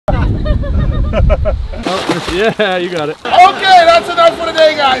Oh, yeah, you got it. Okay, that's enough for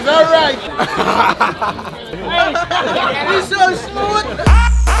today, guys. All right. He's so smooth.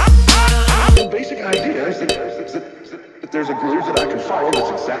 The basic idea is that there's a groove that I can follow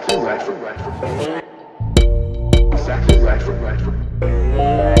that's exactly right for me. Exactly right for me.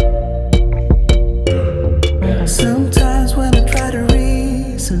 Sometimes when I try to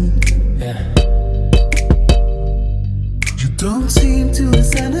reason, you don't seem to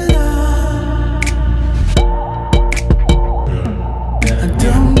listen at all. I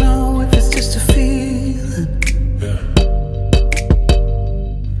don't know if it's just a feeling,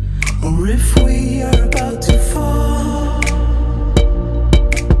 or if we are about to fall.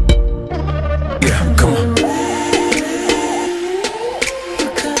 Yeah, come on.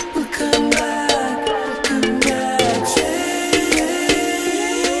 We'll come back,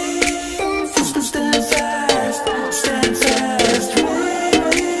 stand fast, stand fast.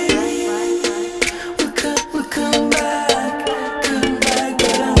 We'll come back, but I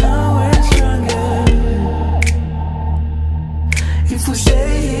know we're stronger if we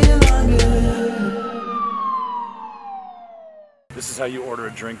stay here longer. This is how you order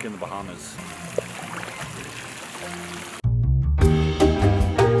a drink in the Bahamas.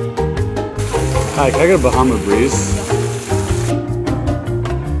 Hi, can I get a Bahama Breeze?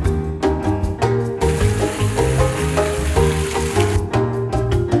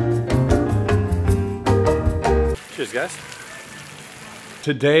 Cheers, guys.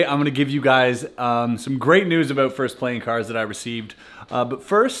 Today, I'm gonna give you guys some great news about first playing cards that I received. But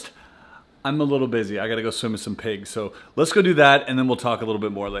first, I'm a little busy. I gotta go swim with some pigs. So let's go do that and then we'll talk a little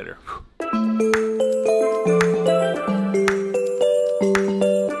bit more later.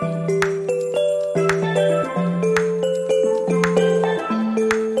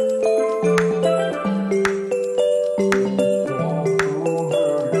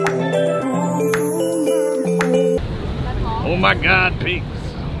 Oh my God, pigs.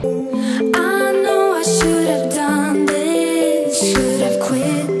 I know I should have done this, should have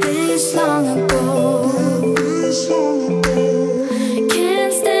quit this long ago.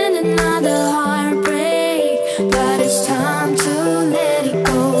 Can't stand another heartbreak, but it's time to let it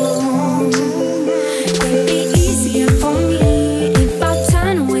go. It'd be easier for me if I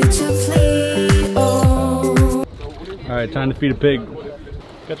turn away to flee. Oh. All right, time to feed a pig.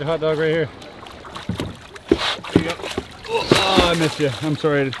 Got your hot dog right here. Here you go. Oh, I missed you. I'm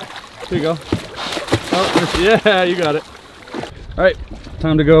sorry. Here you go. Oh, missed you. Yeah, you got it. All right,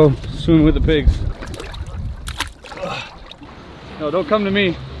 time to go swim with the pigs. No, don't come to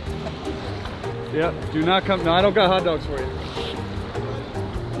me. Yep, do not come. No, I don't got hot dogs for you.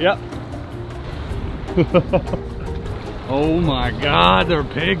 Yep. Oh my God, they're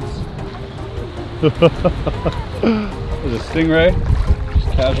pigs. There's a stingray,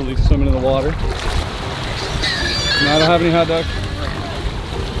 just casually swimming in the water. No, I don't have any hot dogs.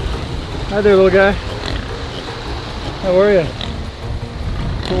 Hi there, little guy. How are you?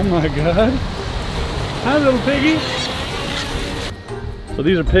 Oh my God. Hi, little piggy. So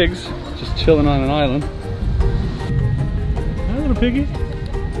these are pigs, just chilling on an island. Hi, little piggy.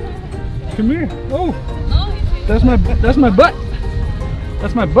 Come here. Oh, that's my butt.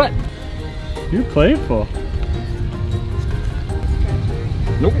 That's my butt. You're playful.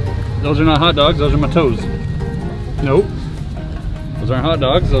 Nope. Those are not hot dogs. Those are my toes. Nope. Those aren't hot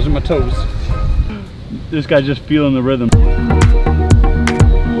dogs. Those are my toes. This guy's just feeling the rhythm.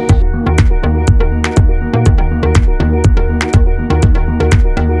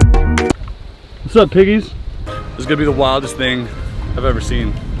 What's up, piggies? This is gonna be the wildest thing I've ever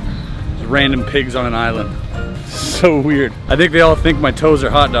seen. Just random pigs on an island. So weird. I think they all think my toes are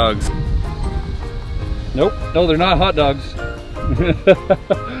hot dogs. Nope. No, they're not hot dogs.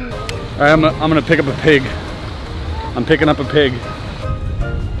 Alright, I'm gonna pick up a pig. I'm picking up a pig.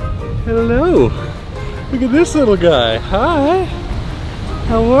 Hello. Look at this little guy. Hi.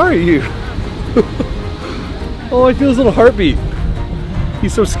 How are you? Oh, I feel his little heartbeat.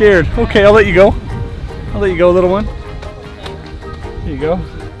 He's so scared. Okay, I'll let you go. I'll let you go, little one. Here you go.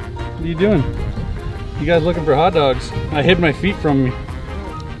 What are you doing? You guys looking for hot dogs? I hid my feet from you.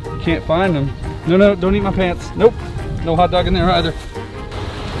 You can't find them. No, no, don't eat my pants. Nope. No hot dog in there either.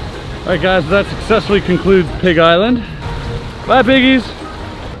 Alright guys, that successfully concludes Pig Island. Bye piggies!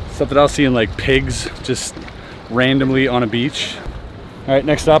 Something else seeing like pigs just randomly on a beach. Alright,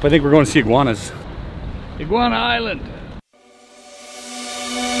 next stop I think we're going to see iguanas. Iguana Island!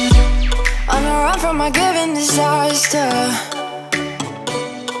 On a run from my given disaster,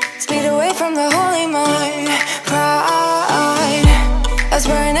 speed away from the holy mind, pride. That's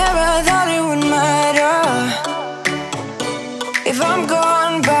where I never thought it would matter. If I'm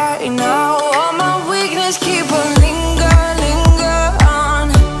gone by now,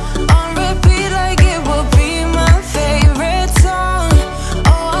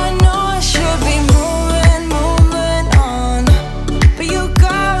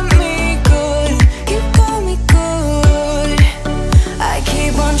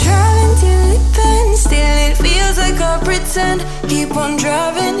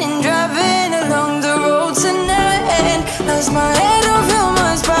 driving along the road tonight. Lost my head over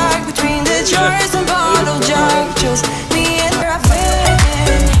my back between the jars and bottle jack. Just me and traffic.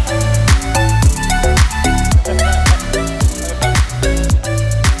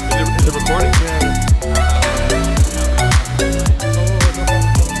 Is it recording?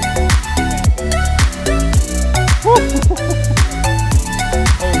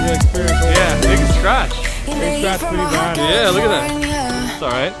 Yeah, big scratch. Big scratch pretty bad. Yeah, look at that. It's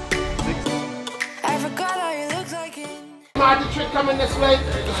alright. I forgot how you look like it. Magic trick coming this way.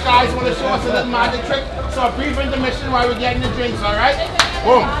 The guys want to show us a little magic trick. So a brief intermission while we're getting the drinks, alright?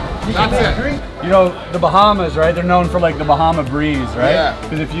 Boom. That's it. You know, the Bahamas, right? They're known for like the Bahama breeze, right? Yeah.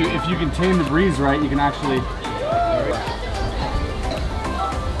 Because if you can tame the breeze right, you can actually...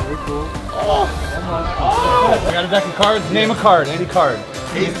 Very cool. Oh. I got a deck of cards. Name a card, any card.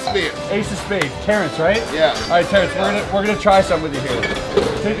 Ace of spades. Ace of spades. Terrence, right? Yeah. All right, Terrence, we're gonna try something with you here.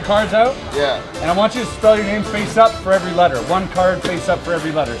 Take the cards out. Yeah. And I want you to spell your name face up for every letter. One card face up for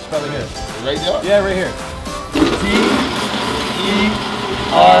every letter. Spell it here. Right there? Yeah, right here. T-E-R-R-A-N-C-E.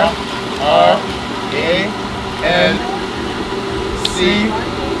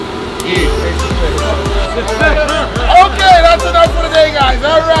 Okay, that's enough for the day, guys.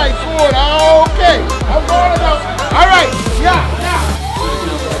 All right, good. Okay, I'm going to go. All right, yeah.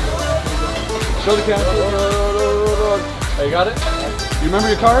 Show the camera. Oh, you got it? You remember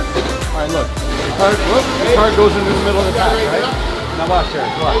your card? All right, look. The card goes into the middle of the pack, right? Now watch here.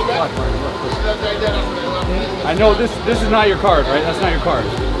 Watch, Marty. Look. I know this is not your card, right? That's not your card,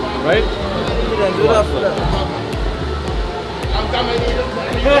 right?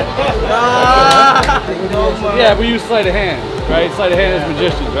 Yeah, we use sleight of hand, right? Sleight of hand is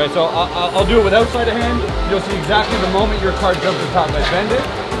magicians, right? So I'll do it without sleight of hand. You'll see exactly the moment your card jumps to the top. I bend it.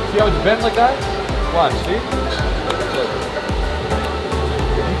 See how it's bent like that? Watch, see?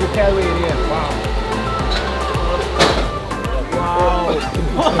 You can carry it in. Wow.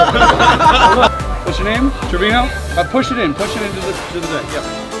 What's your name? Trevino? Push it into the deck. Yep.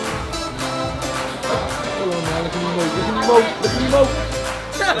 Hello, man. Look at me move. Look at me move.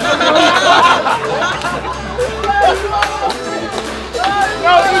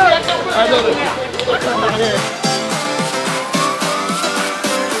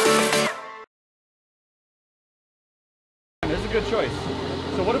 There's a good choice.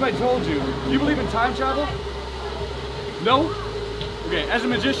 So what if I told you? Do you believe in time travel? No? Okay, as a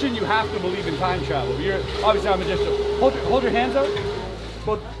magician, you have to believe in time travel. But you're obviously not a magician. Hold your hands out.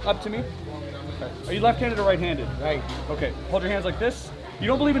 Both up to me. Okay. Are you left-handed or right-handed? Right. Okay, hold your hands like this. You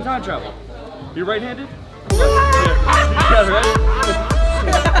don't believe in time travel. You're right-handed? Yeah, right?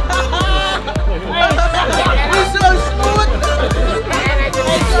 You're so smooth.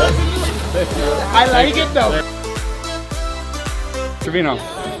 I like it though. Trevino, you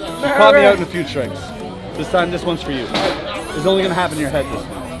caught me out in a few tricks. This time, this one's for you. It's only gonna happen in your head this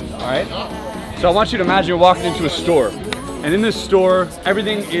one. All right? So I want you to imagine you're walking into a store, and in this store,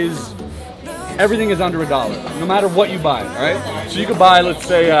 everything is under $1, no matter what you buy. All right? So you could buy, let's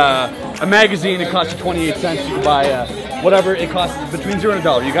say, a magazine. It costs you 28 cents. You could buy whatever it costs between $0 and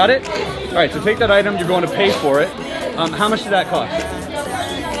 $1. You got it? All right. So take that item. You're going to pay for it. How much did that cost?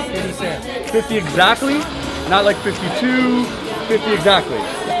 50 cents. 50 exactly? Not like 52. 50 exactly.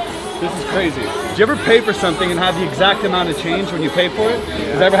 This is crazy. Did you ever pay for something and have the exact amount of change when you pay for it?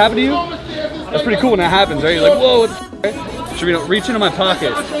 Does that ever happen to you? That's pretty cool when that happens, right? You're like, whoa, what the f***? Should we reach into my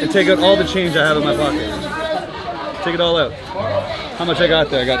pocket and take out all the change I have in my pocket? Take it all out. How much I got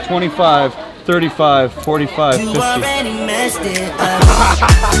there? I got 25, 35, 45, 50. You already messed it up.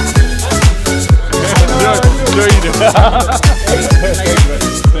 Sure you do.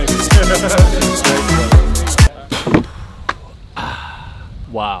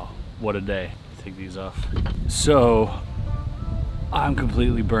 Wow, what a day. Take these off. So, I'm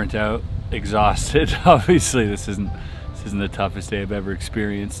completely burnt out, exhausted. Obviously, this isn't the toughest day I've ever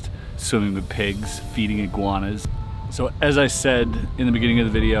experienced. Swimming with pigs, feeding iguanas. So, as I said in the beginning of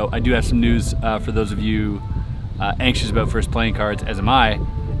the video, I do have some news for those of you anxious about first playing cards, as am I.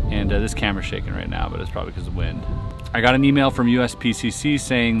 And this camera's shaking right now, but it's probably because of the wind. I got an email from USPCC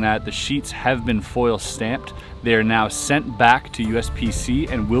saying that the sheets have been foil stamped. They are now sent back to USPC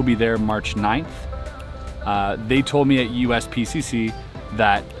and will be there March 9th. They told me at USPCC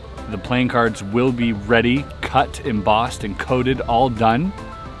that the playing cards will be ready, cut, embossed, and coated, all done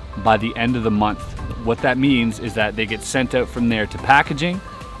by the end of the month. What that means is that they get sent out from there to packaging,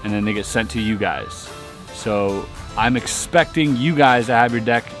 and then they get sent to you guys. So I'm expecting you guys to have your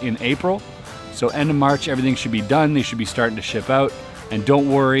deck in April. So end of March, everything should be done. They should be starting to ship out. And don't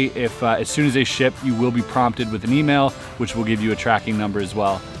worry if as soon as they ship, you will be prompted with an email, which will give you a tracking number as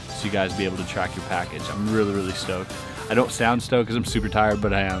well, so you guys be able to track your package. I'm really, really stoked. I don't sound stoked because I'm super tired,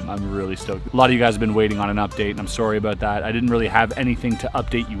 but I am. I'm really stoked. A lot of you guys have been waiting on an update, and I'm sorry about that. I didn't really have anything to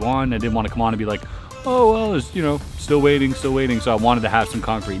update you on. I didn't want to come on and be like, oh, well, it's, you know, still waiting. So I wanted to have some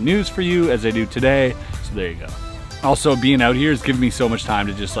concrete news for you as I do today. So there you go. Also, being out here has given me so much time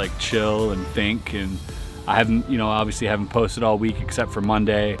to just like chill and think, and I haven't, you know, obviously haven't posted all week except for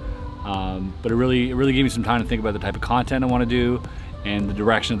Monday, but it really gave me some time to think about the type of content I want to do and the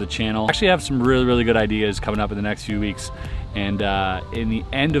direction of the channel. I actually have some really good ideas coming up in the next few weeks, and in the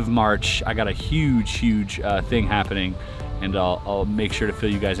end of March I got a huge thing happening, and I'll make sure to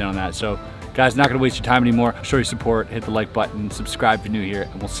fill you guys in on that. So guys, not gonna waste your time anymore. Show your support, hit the like button, subscribe if you're new here,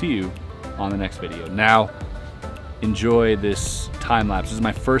 and we'll see you on the next video. Now enjoy this time lapse. This is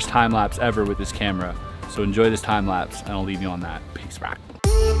my first time lapse ever with this camera, so enjoy this time lapse, and I'll leave you on that. Peace, rock.